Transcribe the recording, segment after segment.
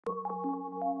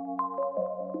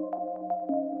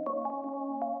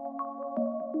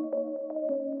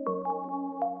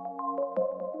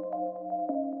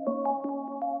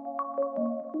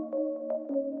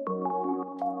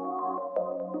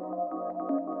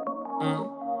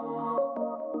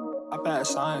I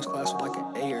passed science class with like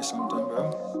an A or something,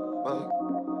 bro.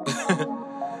 Fuck.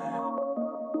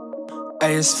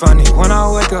 Hey, it's funny, when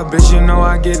I wake up, bitch, you know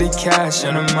I get the cash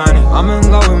and the money. I'm in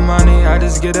love with money, I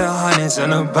just get the hundreds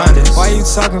in abundance. Why you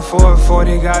talking for a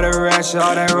 40, got a ratchet,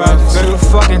 all that ruckus? Favorite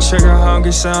fucking trigger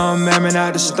hungry, so I'm mamming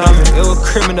out the stomach. It was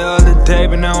criminal the other day,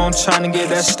 but now I'm trying to get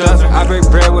that stuffing. I break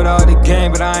bread with all the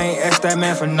game, but I ain't asked that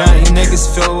man for nothing.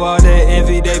 Niggas feel all that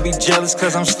envy, they be jealous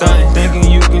cause I'm stunting. Thinking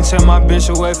you can tell my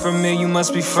bitch away from me, you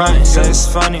must be frontin'. Say it's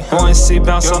funny, boy and C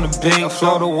bounce on the beat,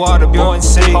 flow the water, boy and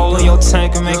C. Hole in your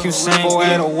tank and make you sing.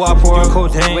 At a wop or a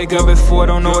codeine. Wake up at 4,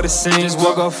 don't know what it seems. Just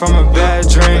woke up from a bad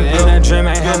dream. In that dream,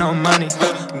 ain't had no money.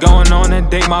 Going on a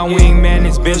date, my wingman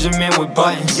is Benjamin with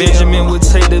buttons. Benjamin would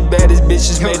take the baddest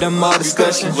bitches, made them all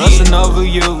discussion. Lustin' over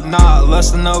you, nah,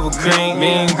 lustin' over green.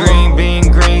 Being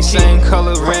green, same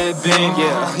color, red beam.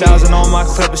 Yeah, 1,000 on my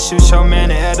clip, shoot your man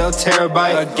at a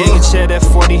terabyte. A giga chat at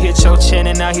 40, hit your chin,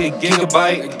 and now he a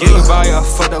gigabyte. I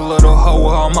fucked a little hoe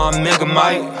on my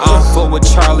megamite. I'm full with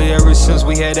Charlie ever since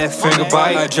we had that finger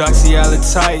bite.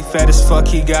 Hydroxyalotite, fat as fuck,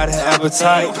 he got an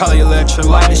appetite. Probably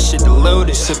electrolyte, this shit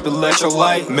diluted, sip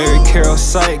electrolyte. Mary Carroll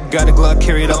sight, got a Glock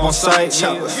carried up on sight.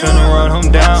 Chopper finna run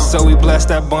him down, so we blast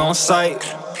that boy on sight.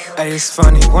 Hey, it's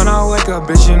funny, when I wake up,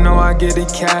 bitch, you know I get the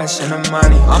cash and the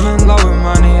money. I'm in love with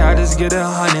money, I just get the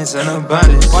hundreds in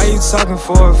abundance. Why you talking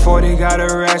for a 40, got a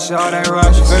ratchet, all that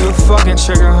rush? Favorite fucking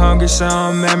trigger hungry, so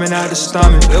I'm mamming out the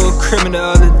stomach. It was criminal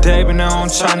the other day, but now I'm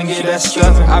trying to get that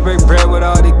stuffing. I break bread with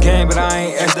all the game, but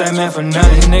I ain't asked that man for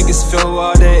nothing. Niggas feel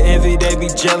all that envy, they be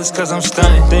jealous cause I'm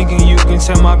stunting. Thinking you can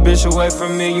tell my bitch away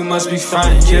from me, you must be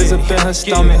frontin'. Kids up in her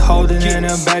stomach, holding in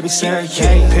her baby Sarah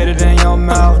Kate. Put it in your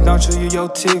mouth, don't you use your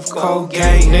teeth.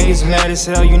 Colgate. Niggas mad as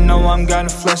hell, you know I'm got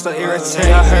the flesh to irritate.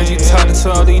 I heard you talking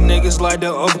to all these niggas like they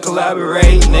over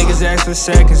collaborate. Niggas ask for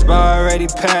seconds, but I already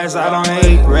passed, I don't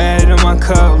hate. Red in my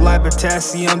cup, like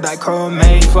potassium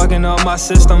dichromate. Fucking up my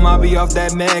system, I be off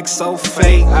that mag, so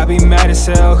fake. I be mad as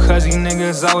hell, cause these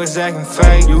niggas always acting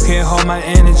fake. You can't hold my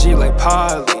energy like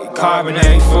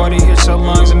polycarbonate. 40 hit your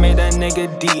lungs and make that nigga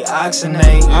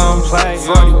deoxynate. I don't play,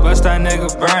 40 bust that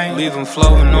nigga brain, leave him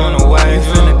floating on the wave.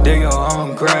 Finna dig your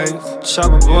own grave.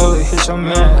 Chop a bullet, hit your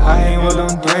man, I ain't with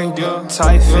them drink.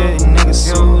 Tight fit,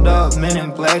 niggas sued up, men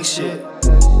in black shit.